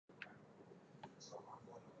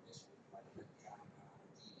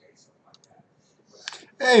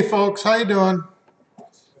Hey folks, how you doing?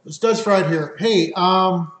 It's DudzFryd here. Hey,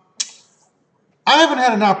 I haven't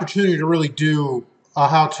had an opportunity to really do a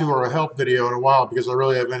how-to or a help video in a while because I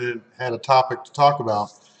really haven't had a topic to talk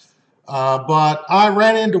about. But I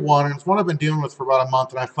ran into one, and it's one I've been dealing with for about a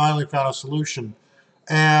month, and I finally found a solution.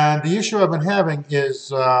 And the issue I've been having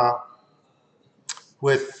is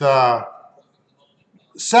with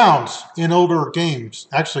sounds in older games.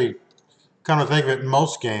 Actually, kind of think of it in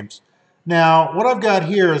most games. Now, what I've got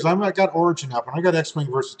here is I've got Origin up, and I got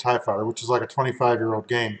X-Wing versus TIE Fighter, which is like a 25-year-old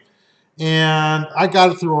game. And I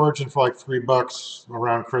got it through Origin for like $3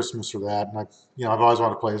 around Christmas or that. And I've always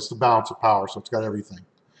wanted to play it. It's the balance of power, so it's got everything.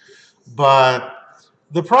 But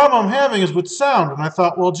the problem I'm having is with sound, and I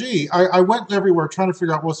thought, well, gee, I went everywhere trying to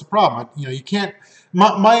figure out what's the problem. You can't.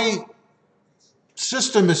 My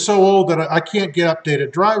system is so old that I can't get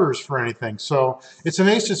updated drivers for anything. So it's an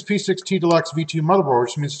Asus P6T Deluxe V2 motherboard,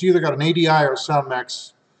 which means it's either got an ADI or a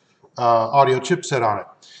SoundMax audio chipset on it.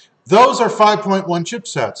 Those are 5.1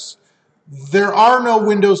 chipsets. There are no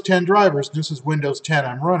Windows 10 drivers. This is Windows 10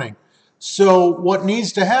 I'm running. So what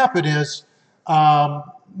needs to happen is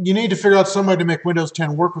you need to figure out some way to make Windows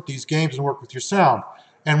 10 work with these games and work with your sound.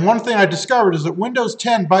 And one thing I discovered is that Windows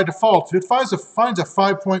 10, by default, if it finds a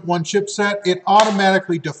 5.1 chipset, it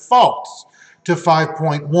automatically defaults to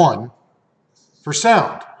 5.1 for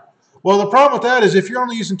sound. Well, the problem with that is if you're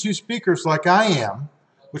only using 2 speakers like I am,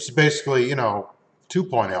 which is basically,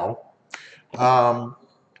 2.0,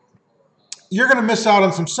 you're going to miss out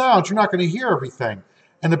on some sounds. You're not going to hear everything.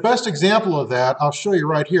 And the best example of that, I'll show you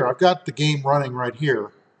right here. I've got the game running right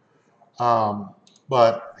here.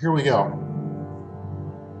 But here we go.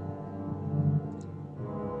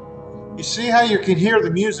 You see how you can hear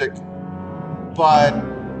the music, but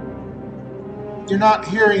you're not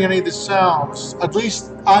hearing any of the sounds. At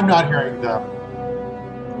least I'm not hearing them.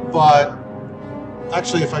 But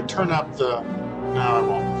actually, if I turn up the... No, I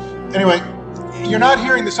won't. Anyway, you're not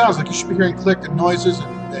hearing the sounds. Like you should be hearing click and noises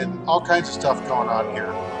and all kinds of stuff going on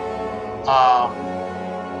here.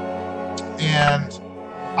 And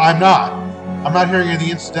I'm not. I'm not hearing any of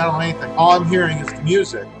the incidental anything. All I'm hearing is the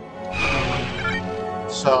music.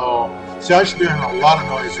 So, see, I should be hearing a lot of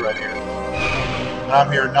noise right here. And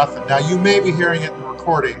I'm hearing nothing. Now, you may be hearing it in the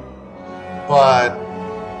recording, but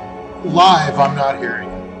live, I'm not hearing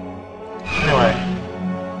it. Anyway,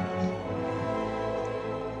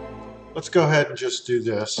 let's go ahead and just do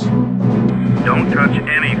this. Don't touch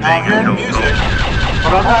anything. I'm hearing music,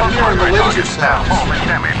 but I'm not hearing the laser sounds.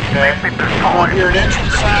 Okay? I'm not hearing engine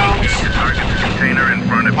sounds.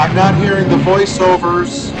 I'm not hearing the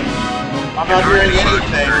voiceovers. I'm not hearing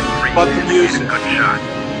anything but the music.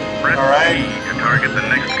 Alright? To target the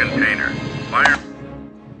next container. Fire.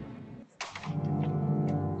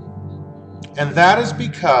 And that is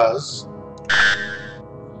because...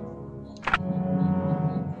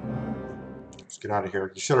 Let's get out of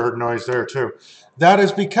here. You should have heard noise there too. That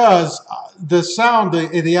is because the sound,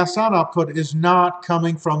 the sound output is not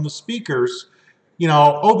coming from the speakers.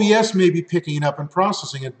 OBS may be picking it up and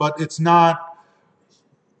processing it, but it's not...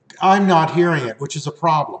 I'm not hearing it, which is a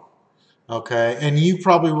problem. Okay, and you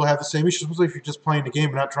probably will have the same issue, especially if you're just playing the game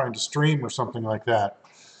and not trying to stream or something like that.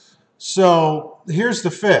 So here's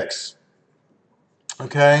the fix.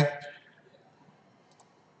 Okay,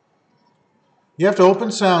 you have to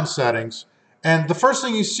open sound settings, and the first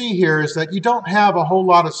thing you see here is that you don't have a whole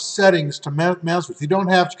lot of settings to mess with. You don't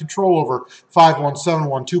have control over 5.1,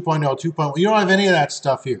 7.1, 2.0, 2.1. You don't have any of that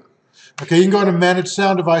stuff here. Okay, you can go to manage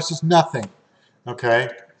sound devices, nothing.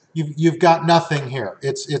 Okay. You've got nothing here.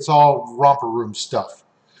 It's all romper room stuff.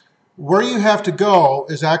 Where you have to go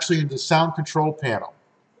is actually into the sound control panel.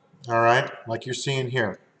 All right, like you're seeing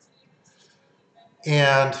here.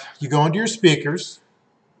 And you go into your speakers.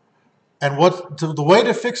 And the way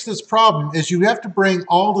to fix this problem is you have to bring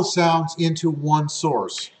all the sounds into one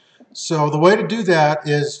source. So the way to do that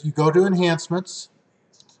is you go to Enhancements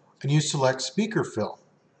and you select Speaker Fill.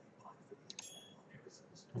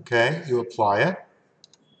 Okay, you apply it.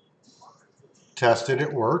 Test it,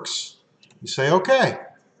 it works. You say, okay,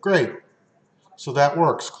 great. So that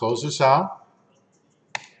works. Close this out.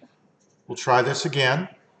 We'll try this again.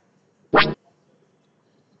 Open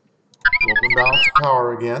balance of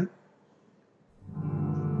power again.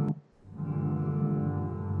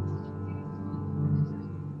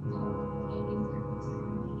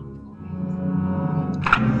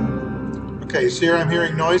 Okay, see here I'm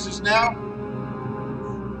hearing noises now?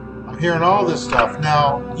 Hearing all this stuff.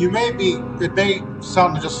 Now, it may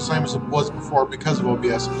sound just the same as it was before because of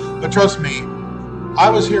OBS, but trust me, I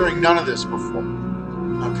was hearing none of this before.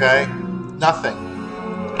 Okay? Nothing.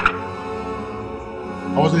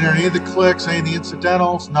 I wasn't hearing any of the clicks, any of the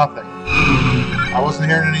incidentals, nothing. I wasn't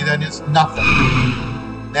hearing any of that, it's nothing.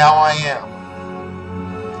 Now I am.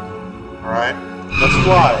 Alright, let's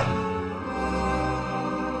fly.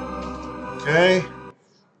 Okay.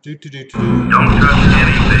 Don't touch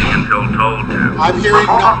anything until told to. I'm hearing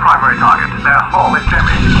primary target. Their home is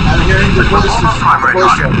damaged. I'm hearing the voices. Primary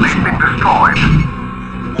target. Please be destroyed.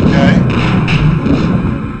 Okay.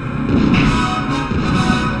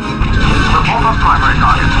 Report on primary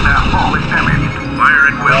target. Their home is damaged. Fire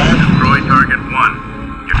at will to destroy target 1.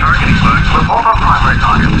 You're targeting bugs. Report on primary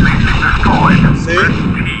target. Please be destroyed. See?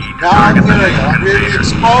 Now I'm hearing it. I'm hearing the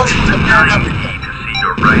explosions. I'm hearing everything. To see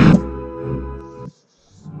your right.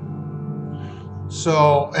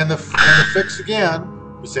 So, and the fix again,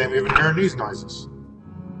 the same, even hearing these noises.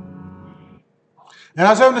 And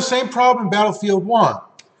I was having the same problem in Battlefield 1.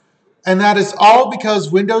 And that is all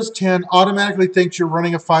because Windows 10 automatically thinks you're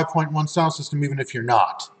running a 5.1 sound system even if you're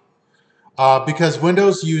not. Because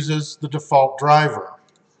Windows uses the default driver.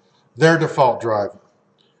 Their default driver.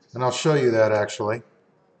 And I'll show you that actually.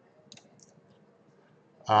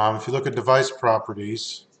 If you look at device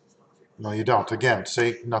properties, no you don't. Again,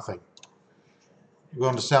 see, nothing. You go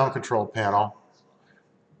into sound control panel.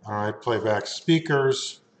 Alright, playback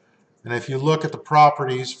speakers. And if you look at the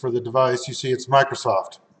properties for the device, you see it's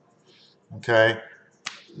Microsoft. Okay?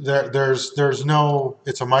 There's no,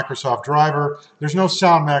 it's a Microsoft driver. There's no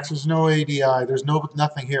SoundMax, there's no ADI, there's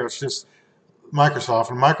nothing here. It's just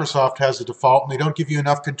Microsoft. And Microsoft has the default, and they don't give you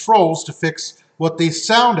enough controls to fix what the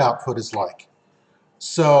sound output is like.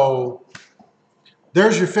 So,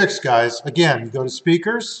 there's your fix, guys. Again, you go to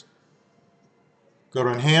speakers. Go to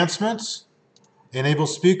Enhancements, Enable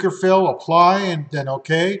Speaker Fill, Apply, and then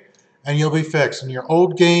OK, and you'll be fixed. And your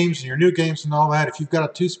old games and your new games and all that, if you've got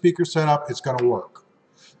a 2-speaker setup, it's going to work.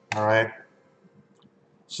 All right?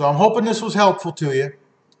 So I'm hoping this was helpful to you.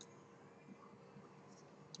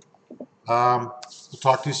 We'll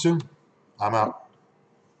talk to you soon. I'm out.